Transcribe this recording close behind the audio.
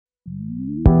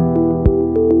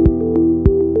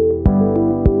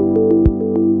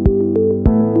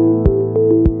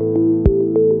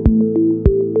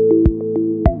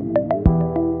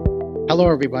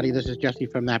Hello everybody, this is Jesse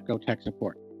from NAPCO Tech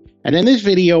Support. And in this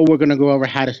video, we're going to go over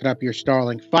how to set up your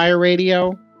StarLink Fire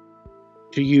radio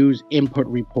to use input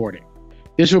reporting.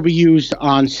 This will be used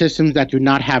on systems that do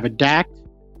not have a DAC,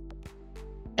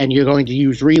 and you're going to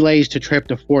use relays to trip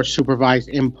the 4 supervised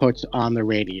inputs on the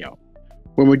radio.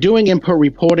 When we're doing input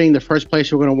reporting, the first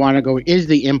place we're going to want to go is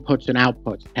the Inputs and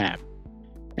Outputs tab.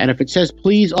 And if it says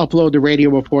please upload the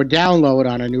radio before download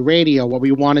on a new radio, what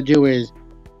we want to do is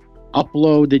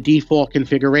upload the default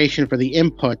configuration for the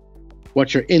input,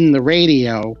 what you're in the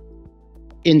radio,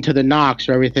 into the NOC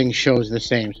so everything shows the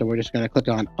same. So we're just going to click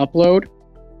on upload,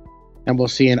 and we'll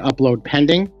see an upload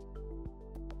pending.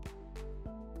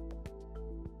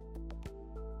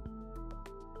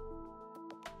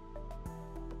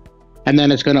 And then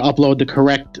it's going to upload the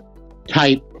correct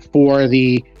type for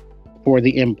the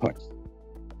inputs.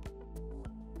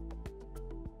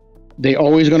 They're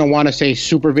always going to want to say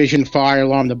supervision fire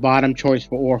alarm, the bottom choice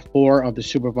for all 4 of the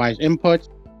supervised inputs.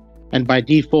 And by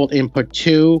default, input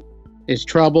 2 is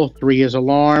trouble, 3 is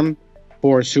alarm,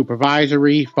 4 is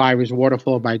supervisory, 5 is water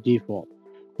flow by default.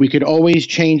 We could always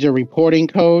change the reporting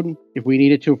code if we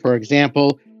needed to. For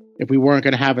example, if we weren't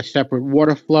going to have a separate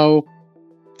water flow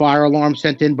fire alarm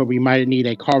sent in, but we might need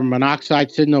a carbon monoxide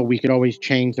signal, we could always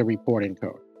change the reporting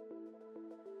code.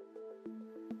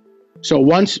 So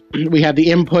once we have the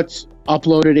inputs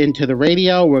uploaded into the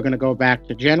radio, we're going to go back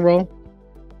to general,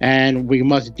 and we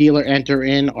must dealer enter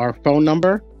in our phone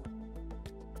number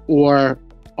or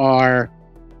our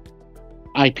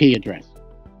IP address.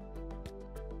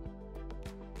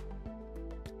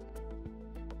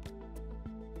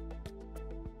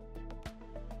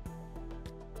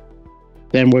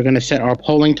 Then we're going to set our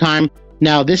polling time.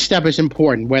 Now this step is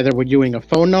important, whether we're doing a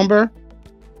phone number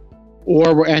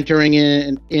or we're entering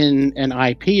in an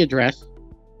IP address.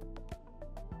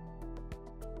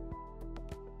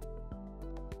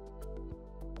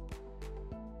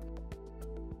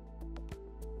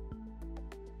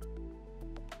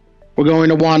 We're going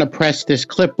to want to press this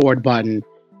clipboard button.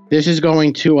 This is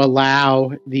going to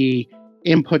allow the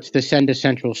inputs to send to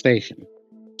central station.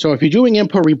 So if you're doing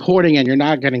input reporting and you're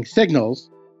not getting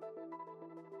signals,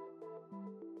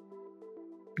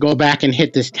 go back and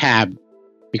hit this tab.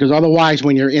 Because otherwise,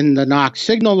 when you're in the NOC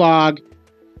signal log,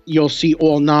 you'll see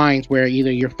all 9s where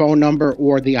either your phone number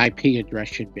or the IP address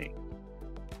should be.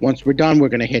 Once we're done, we're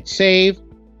going to hit save,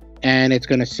 and it's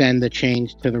going to send the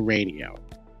change to the radio.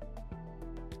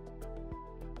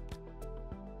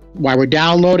 While we're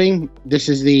downloading, this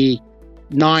is the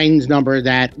 9s number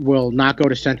that will not go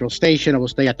to central station. It will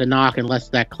stay at the NOC unless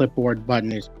that clipboard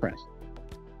button is pressed.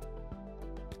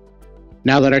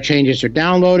 Now that our changes are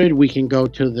downloaded, we can go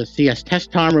to the CS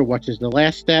test timer, which is the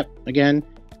last step. Again,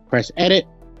 press edit,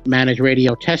 manage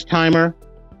radio test timer.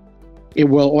 It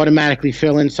will automatically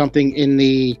fill in something in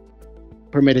the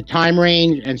permitted time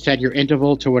range and set your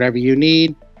interval to whatever you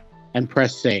need, and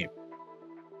press save.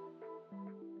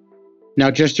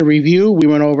 Now, just to review, we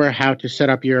went over how to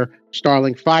set up your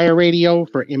StarLink Fire radio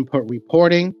for input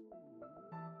reporting.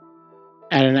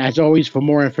 And as always, for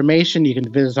more information, you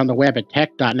can visit us on the web at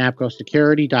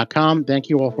tech.napcosecurity.com. Thank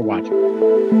you all for watching.